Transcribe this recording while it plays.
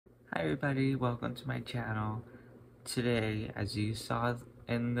Hi everybody, welcome to my channel. Today, as you saw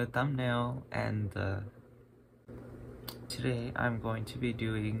in the thumbnail today I'm going to be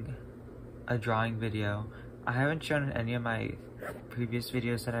doing a drawing video. I haven't shown any of my previous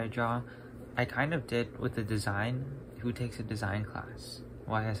videos that I draw. I kind of did with the design. Who takes a design class?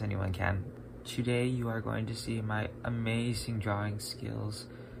 Well, I guess anyone can. Today you are going to see my amazing drawing skills.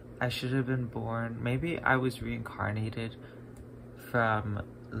 I should have been born, maybe I was reincarnated from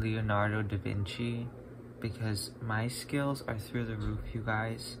Leonardo da Vinci, because my skills are through the roof, you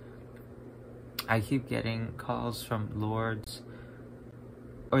guys. I keep getting calls from Lords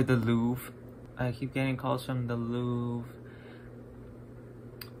or the Louvre. I keep getting calls from the Louvre,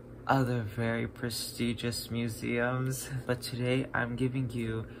 other very prestigious museums, but today I'm giving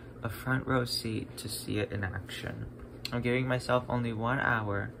you a front row seat to see it in action. I'm giving myself only 1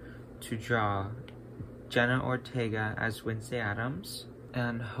 hour to draw Jenna Ortega as Wednesday Addams,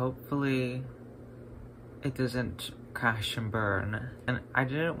 and hopefully it doesn't crash and burn. And I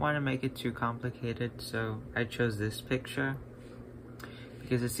didn't want to make it too complicated, so I chose this picture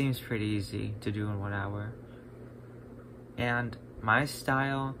because it seems pretty easy to do in 1 hour. And my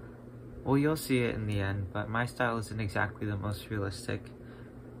style, well, you'll see it in the end, but my style isn't exactly the most realistic,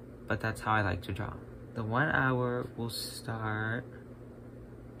 but that's how I like to draw. The 1 hour will start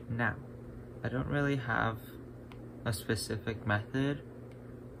now. I don't really have a specific method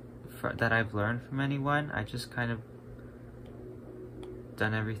that I've learned from anyone. I just kind of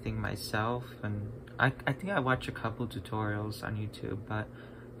done everything myself, and I think I watch a couple tutorials on YouTube, but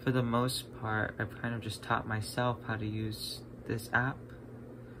for the most part I've kind of just taught myself how to use this app.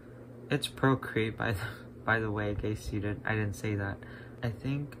 It's Procreate, by the way, in case I didn't say that. I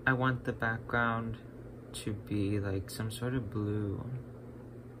think I want the background to be like some sort of blue,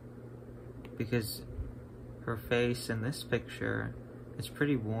 because her face in this picture is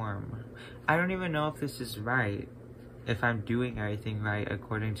pretty warm. I don't even know if this is right, if I'm doing everything right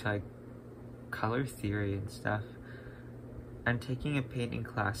according to like color theory and stuff. I'm taking a painting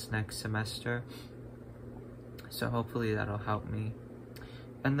class next semester, so hopefully that'll help me.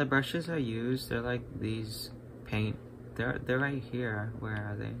 And the brushes I use, they're like these paint, they're right here. Where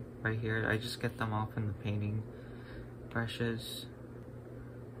are they? Right here. I just get them off in the painting brushes.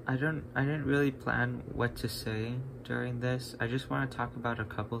 I didn't really plan what to say during this. I just want to talk about a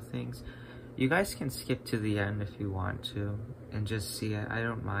couple things. You guys can skip to the end if you want to and just see it. I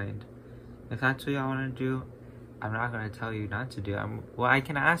don't mind. If that's what y'all want to do, I'm not going to tell you not to do it. Well, I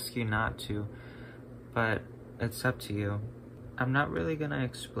can ask you not to, but it's up to you. I'm not really going to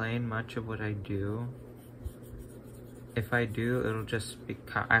explain much of what I do. If I do, it'll just be,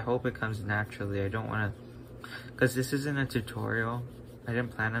 I hope it comes naturally. I don't want to, because this isn't a tutorial. I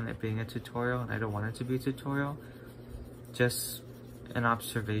didn't plan on it being a tutorial, and I don't want it to be a tutorial. Just an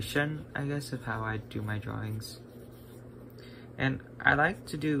observation, I guess, of how I do my drawings. And I like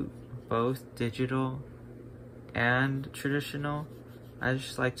to do both digital and traditional. I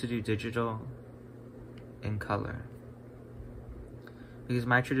just like to do digital in color, because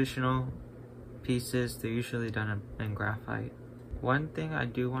my traditional pieces, they're usually done in graphite. One thing I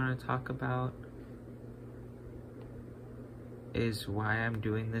do want to talk about is why I'm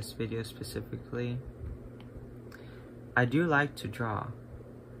doing this video specifically. I do like to draw,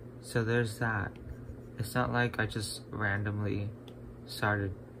 so there's that. It's not like I just randomly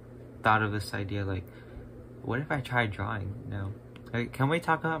thought of this idea like, what if I tried drawing? No. Like, can we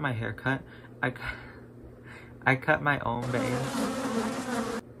talk about my haircut? I cut my own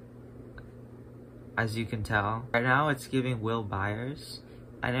bangs, as you can tell. Right now it's giving Will Byers.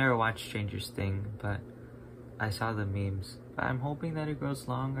 I never watched Stranger Things, but I saw the memes. But I'm hoping that it grows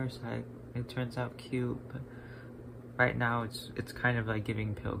longer so it turns out cute. But right now it's kind of like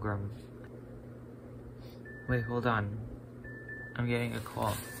giving Pilgrim. Wait, hold on. I'm getting a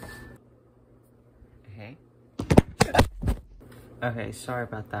call. Hey? Okay, sorry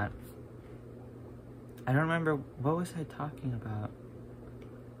about that. I don't remember, what was I talking about?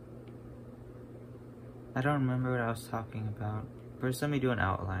 I don't remember what I was talking about. First, let me do an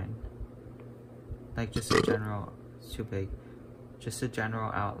outline. Like just a general, it's too big. Just a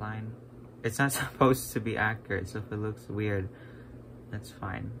general outline. It's not supposed to be accurate, so if it looks weird, that's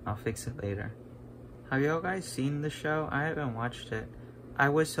fine. I'll fix it later. Have y'all guys seen the show? I haven't watched it. I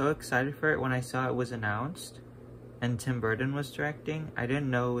was so excited for it when I saw it was announced and Tim Burton was directing. I didn't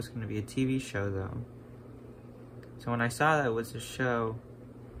know it was going to be a TV show though. So when I saw that it was a show,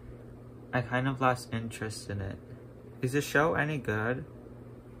 I kind of lost interest in it. Is the show any good?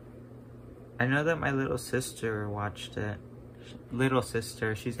 I know that my little sister watched it. Little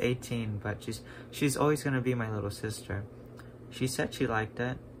sister, she's 18, but she's always gonna be my little sister. She said she liked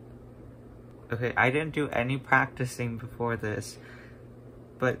it. Okay, I didn't do any practicing before this,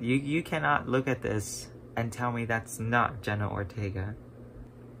 but you cannot look at this and tell me that's not Jenna Ortega.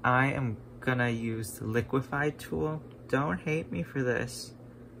 I am gonna use the liquify tool. Don't hate me for this.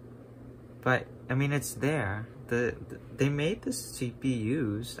 But, I mean, it's there. They made this to be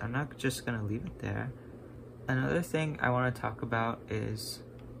used. I'm not just gonna leave it there. Another thing I want to talk about is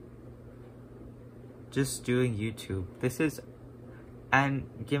just doing YouTube.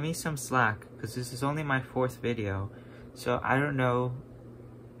 And give me some slack, because this is only my 4th video. So I don't know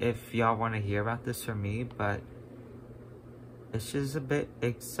if y'all want to hear about this from me, but it's just a bit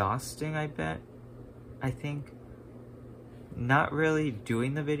exhausting, I bet. I think not really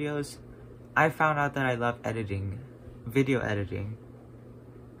doing the videos. I found out that I love editing, video editing.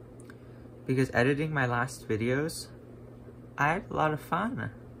 Because editing my last videos, I had a lot of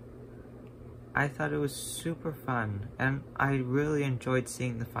fun. I thought it was super fun, and I really enjoyed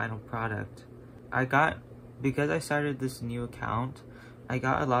seeing the final product. Because I started this new account, I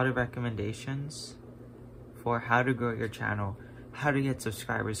got a lot of recommendations for how to grow your channel, how to get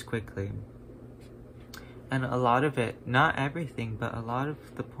subscribers quickly. And a lot of it, not everything, but a lot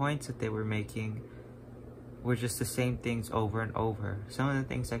of the points that they were making were just the same things over and over. Some of the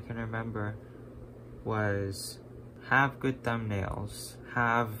things I can remember was have good thumbnails,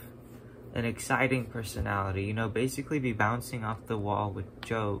 have an exciting personality, you know, basically be bouncing off the wall with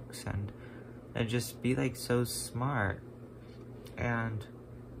jokes and just be like so smart. And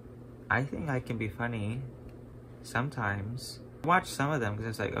I think I can be funny sometimes. I watched some of them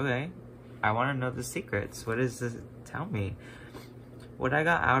because I was like, okay, I want to know the secrets. What does this tell me? What I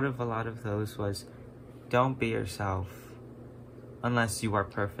got out of a lot of those was, don't be yourself unless you are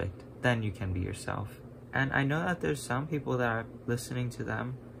perfect. Then you can be yourself. And I know that there's some people that are listening to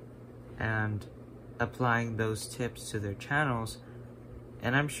them and applying those tips to their channels,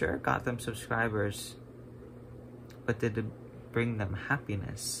 and I'm sure it got them subscribers, but did it bring them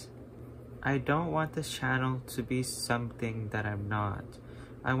happiness? I don't want this channel to be something that I'm not.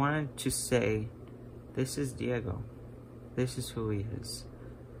 I wanted to say, this is Diego. This is who he is.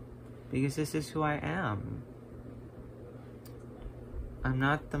 Because this is who I am. I'm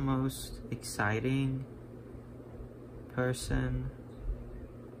not the most exciting person,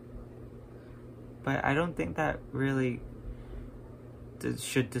 but I don't think that really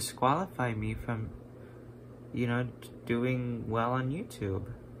should disqualify me from, you know, doing well on YouTube.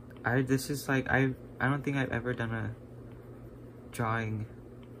 I don't think I've ever done a drawing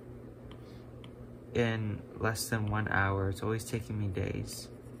in less than 1 hour. It's always taking me days.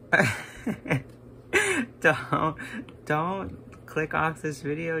 Don't click off this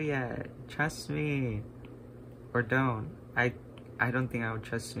video yet. Trust me. Or don't. I don't think I would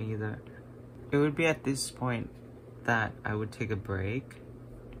trust me either. It would be at this point that I would take a break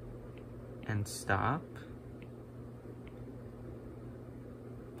and stop.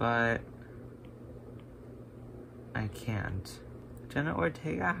 But I can't. Jenna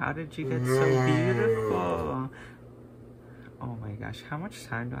Ortega, how did you get so beautiful? Oh my gosh, how much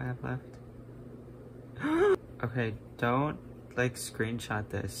time do I have left? Okay, don't like screenshot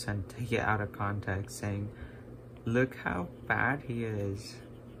this and take it out of context saying, look how bad he is.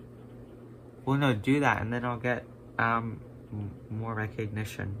 Well, no, do that and then I'll get more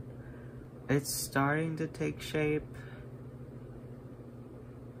recognition. It's starting to take shape,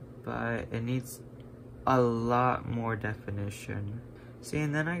 but it needs a lot more definition. See,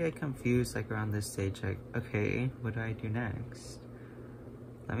 and then I get confused like around this stage, like, okay, what do I do next?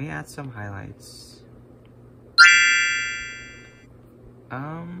 Let me add some highlights.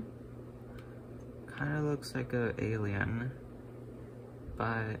 Kind of looks like an alien,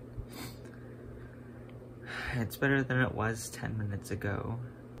 but it's better than it was 10 minutes ago.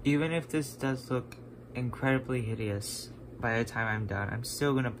 Even if this does look incredibly hideous by the time I'm done, I'm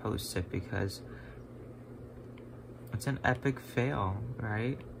still gonna post it because it's an epic fail,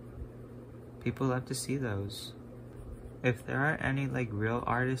 right? People love to see those. If there are any like real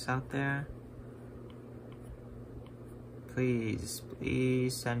artists out there, please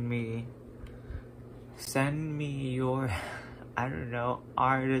send me your, I don't know,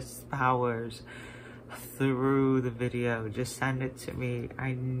 artist powers through the video. Just send it to me.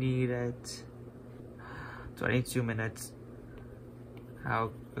 I need it. 22 minutes.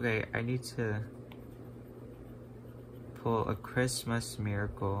 Okay, I need to pull a Christmas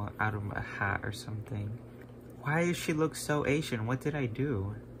miracle out of a hat or something. Why does she look so Asian? What did I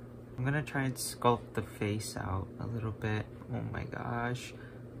do? I'm gonna try and sculpt the face out a little bit. Oh my gosh.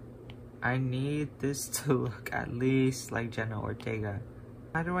 I need this to look at least like Jenna Ortega.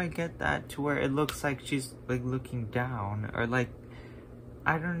 How do I get that to where it looks like she's like looking down? Or like,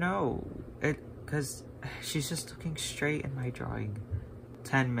 I don't know. Because she's just looking straight in my drawing.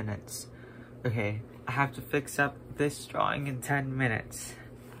 10 minutes. Okay, I have to fix up this drawing in 10 minutes.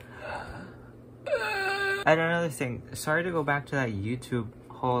 And another thing, sorry to go back to that YouTube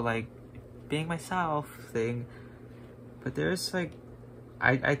whole, like, being myself thing, but there's, like,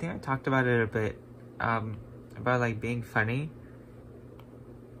 I think I talked about it a bit, about, like, being funny.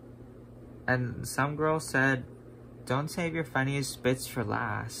 And some girl said, don't save your funniest bits for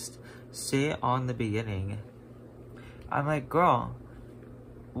last. Say it on the beginning. I'm like, girl,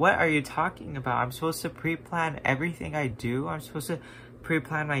 what are you talking about? I'm supposed to pre-plan everything I do? I'm supposed to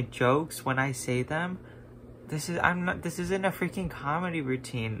pre-plan my jokes when I say them? This isn't a freaking comedy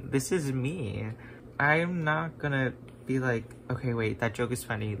routine. This is me. I'm not gonna be like, okay, wait, that joke is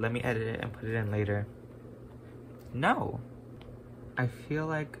funny. Let me edit it and put it in later. No. I feel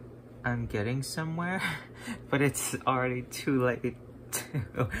like I'm getting somewhere, but it's already too late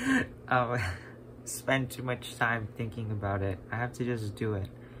to spend too much time thinking about it. I have to just do it.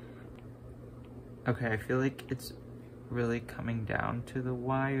 Okay, I feel like it's really coming down to the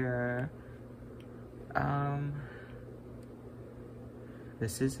wire.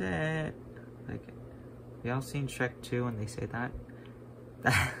 This is it. Like, y'all seen Shrek 2 when they say that?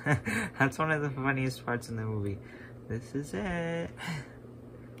 That's one of the funniest parts in the movie. This is it.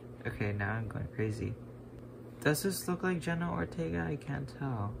 Okay, now I'm going crazy. Does this look like Jenna Ortega? I can't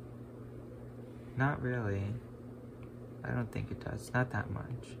tell. Not really. I don't think it does. Not that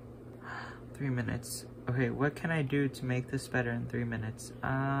much. 3 minutes. Okay, what can I do to make this better in 3 minutes?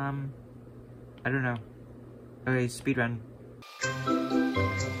 I don't know. Okay, speedrun.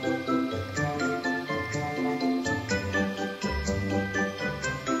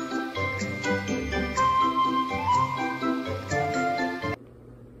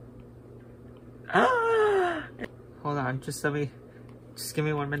 Hold on, just give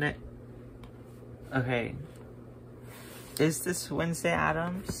me 1 minute. Okay. Is this Wednesday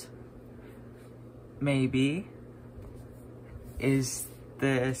Addams? Maybe. Is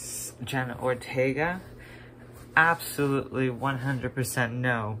this Jenna Ortega? Absolutely 100%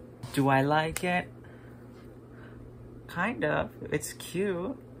 no. Do I like it? Kind of. It's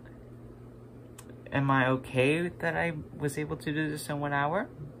cute. Am I okay that I was able to do this in 1 hour?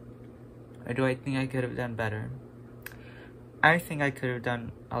 Or do I think I could have done better? I think I could have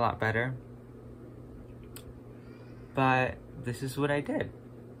done a lot better. But this is what I did.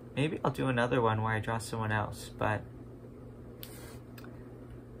 Maybe I'll do another one where I draw someone else, but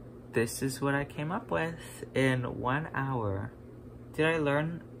this is what I came up with in 1 hour. Did I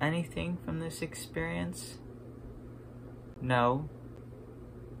learn anything from this experience? No.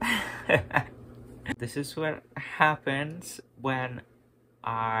 This is what happens when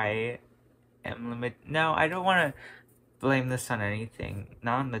I am No, I don't want to blame this on anything,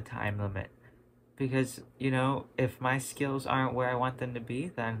 not on the time limit. Because, you know, if my skills aren't where I want them to be,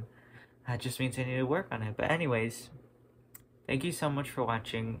 then that just means I need to work on it. But anyways, thank you so much for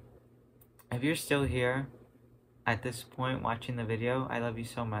watching. If you're still here at this point watching the video, I love you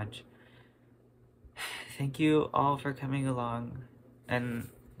so much. Thank you all for coming along. And,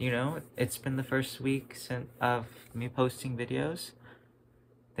 you know, it's been the first week of me posting videos.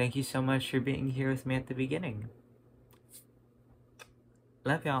 Thank you so much for being here with me at the beginning.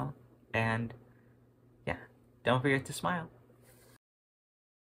 Love y'all. And yeah, don't forget to smile.